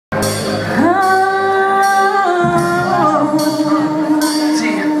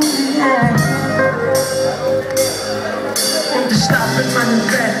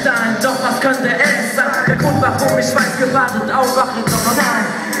wache, doch nein.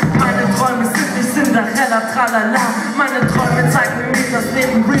 Meine Träume sind nicht Cinderella, tralala. Meine Träume zeigen mir das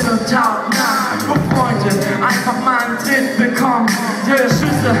Leben real und hautnah. Und Freunde, einfach mal einen Tritt bekommen. Die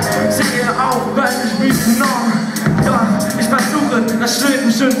Schüsse sehe auch, weil ich mich genommen. Doch ich versuche, das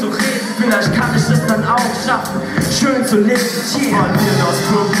Leben schön zu reden. Vielleicht kann ich es dann auch schaffen, schön zu leben. Verlier das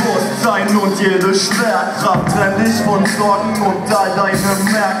Bewusstsein und jede Schwerkraft. Trenn dich von Sorgen und all deine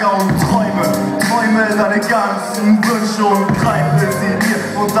Merker und Träume. Träume deine ganzen Wünsche und greife sie dir.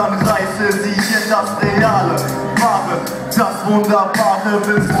 Und dann reiße sie in das Reale, Wahre, das Wunderbare.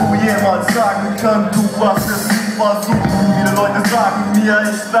 Willst du jemals sagen können, du hast es nie versucht? Viele Leute sagen mir,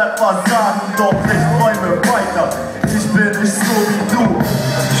 ich werd versagen, doch ich träume weiter. Ich bin nicht so wie du.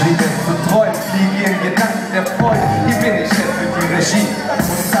 Ich liebe es zu träumen, fliege in Gedanken der Freude. Hier bin ich jetzt für die Regie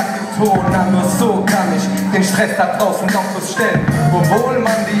und sag den Ton an, nur so kann ich den Stress da draußen auf uns stellen. Obwohl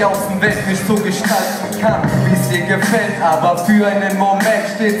man die Außenwelt nicht so gestalten kann, wie es dir gefällt, aber für einen Moment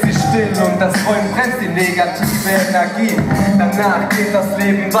steht sie still und das Träumen bremst die negative Energie. Danach geht das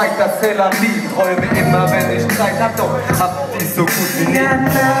Leben weiter, c'est la vie. Träume immer, wenn ich Zeit hab, doch hab die so gut wie nie.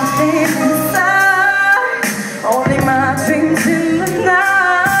 Only my dreams in the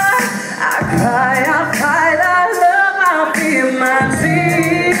night. I cry, I love, I feel my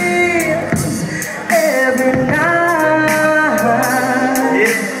tears every night.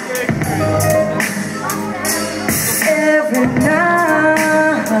 Every night.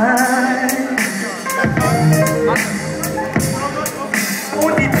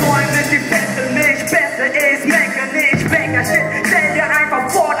 Und die Träume, die fesseln nicht, besser ist meckern nicht, Bäcker shit. Stell dir einfach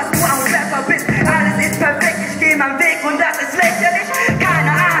vor, dass du auch besser bist. Alles ist perfekt, ich geh meinen Weg und das ist lächerlich.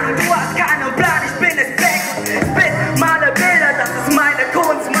 Keine Ahnung, du hast keinen Plan, ich bin es weg. Spit, male Bilder, das ist meine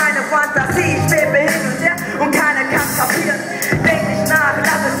Kunst, meine Fantasie. Ich schwebe hin und her und keiner kann's kapieren. Denk nicht nach,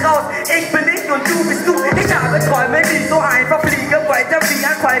 lass es raus, ich bin ich und du bist du. Ich habe Träume, die so einfach fliege weiter wie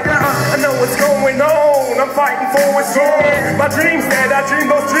ein Falter. I know what's going on, I'm fighting for what's wrong. My dreams that I dream,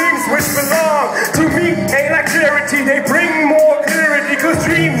 those dreams which belong to me ain't like charity, they bring more clarity. Cause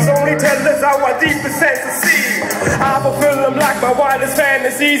dreams only tell us our deepest sense of see. I fulfill them like my wildest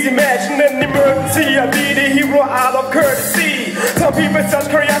fantasies. Imagine an emergency, I be the hero out of courtesy. Some people such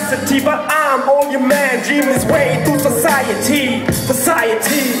curiosity, but I'm all your man. Dream this way through society.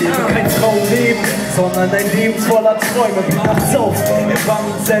 Kein Traumleben, sondern ein Leben voller Träume. Wie nachts auf, im Bann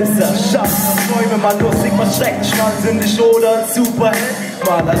und selbst erschaffen. Träume mal lustig, mal schrecklich, wahnsinnig oder ein Superheld.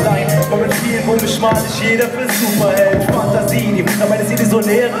 Mal allein, mal mit vielen Wunsch mal nicht jeder für Superheld. Fantasie, die mittlerweile sie so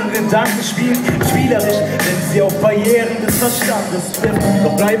leeren Gedanken spielt. Spielerisch, wenn sie auf Barrieren des Verstandes trifft.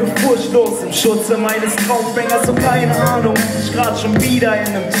 Doch bleibe furchtlos im Schutze meines Traumfängers. So keine Ahnung, ich grad schon wieder in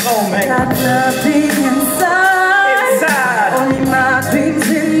einem Traum hänge. Got nothing inside. Only my dreams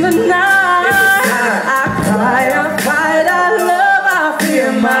in the night. I cry, I fight, I love, I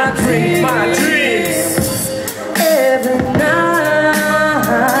feel my dreams. Every night,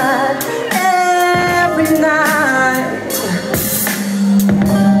 every night.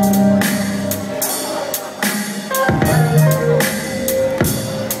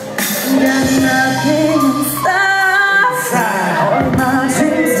 Got nothing inside. All my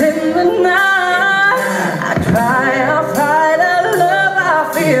dreams in the night. I cry, I fight, I love, I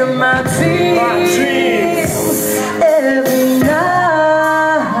feel my dreams. Every night,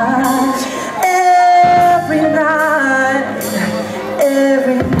 every night,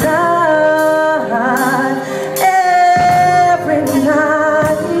 every night, every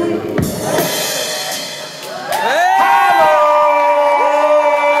night.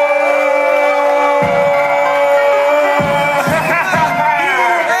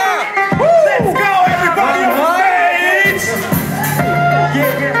 Let's go, everybody on stage!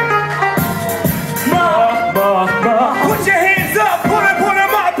 Put your hands up, put 'em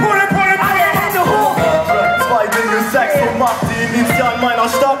up, put 'em up. Zwei Dinge, Sex und Macht, die Initialen meiner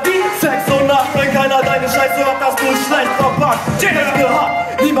Stadt. Sex und Nacht, wenn keiner deine Scheiße hat, das du schlecht verpackt. Nicht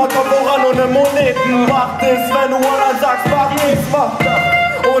gehabt, niemand kommt voran ohne Moneten. Macht es, wenn du anderen sagst, mach nichts, mach das.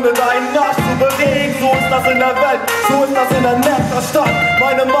 Ohne deinen Arsch zu bewegen, so ist das in der Welt, so ist das in der Neckarstadt.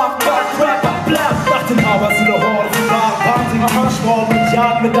 Meine Macht macht Rapper platt. Nach den Arbeit zu der Horde von wahren Wahnsinn, Arschraum und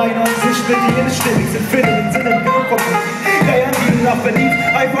Jagen mit deiner Sicht, mit dir stimmig sind, finden den Sinn im Bürgerkopf. Geiern die nach Berlin,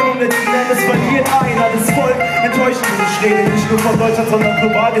 einfach nur mit ihnen, es verliert einer das Volk. Enttäuschend und ich rede nicht nur von Deutschland, sondern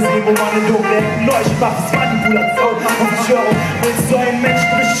global gesehen, wo man in dunklen Ecken leuchtet, macht es Manipulation. Und ich höre, willst du einen Menschen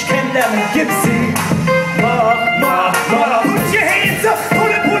richtig kennenlernen, gib's sie. Mach. Put your hands up,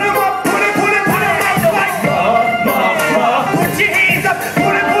 put 'em up, put 'em up like mach. Put your hands up,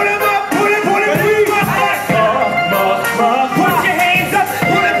 put 'em up, put 'em up like mach. Put your hands up,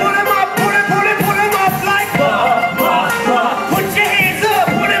 put 'em up, put 'em up like mach.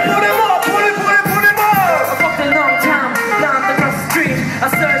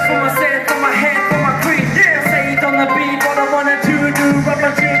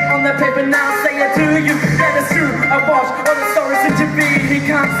 He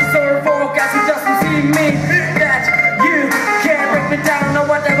comes to serve all guys who doesn't see me. That you can't break me down, no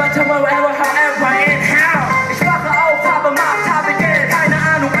whatever, tomorrow, however and how. Ich wache auf, habe Macht, habe Geld, keine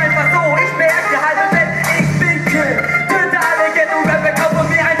Ahnung, einfach so. Ich merke halbe Welt, ich bin Kind. Töte alle Ghetto-Rapper, kaufe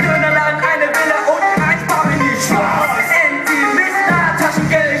mir ein Dönerladen, eine Villa und ein Spaß. Enti, Mister,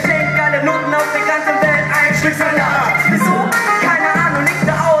 Taschengeld, ich schenke alle Noten auf der ganzen Welt, ein Stück Salat. Wieso? Keine Ahnung, liegt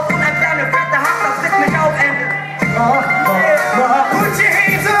da aus und ein kleiner fette Haft, das frisst mich auf, Ende. Put your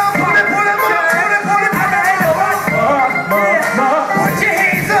hands up, pull it, pull 'em up, pull it, pull it, pull it, pull it, put your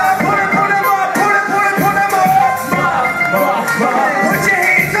hands up, pull it, pull 'em up, pull it, pull it, pull 'em up. Put your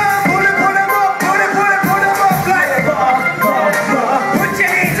hands up, pull it, pull 'em up, pull it, pull it, pull 'em up. Put your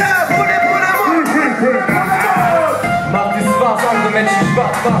hands up, pull it, pull 'em up, pull it, pull 'em up. Macht es was andere Menschen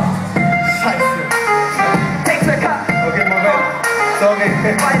Spaß macht. Scheiße. Take the cut. Okay, Moment. Sorry.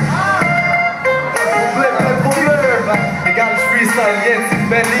 Problem. Egal, ich freestyle jetzt in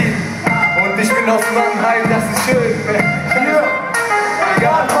Berlin. Und ich bin aus Mannheim, das ist schön. Hier.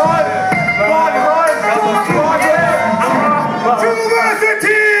 Egal,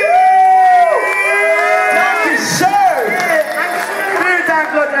 Trueversity! das ist schön. Vielen Dank,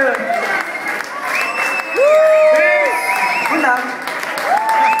 Leute. Guten Abend.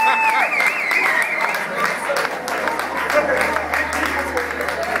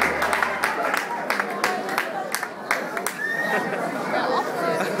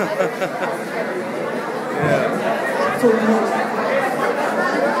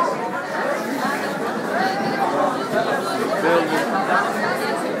 Building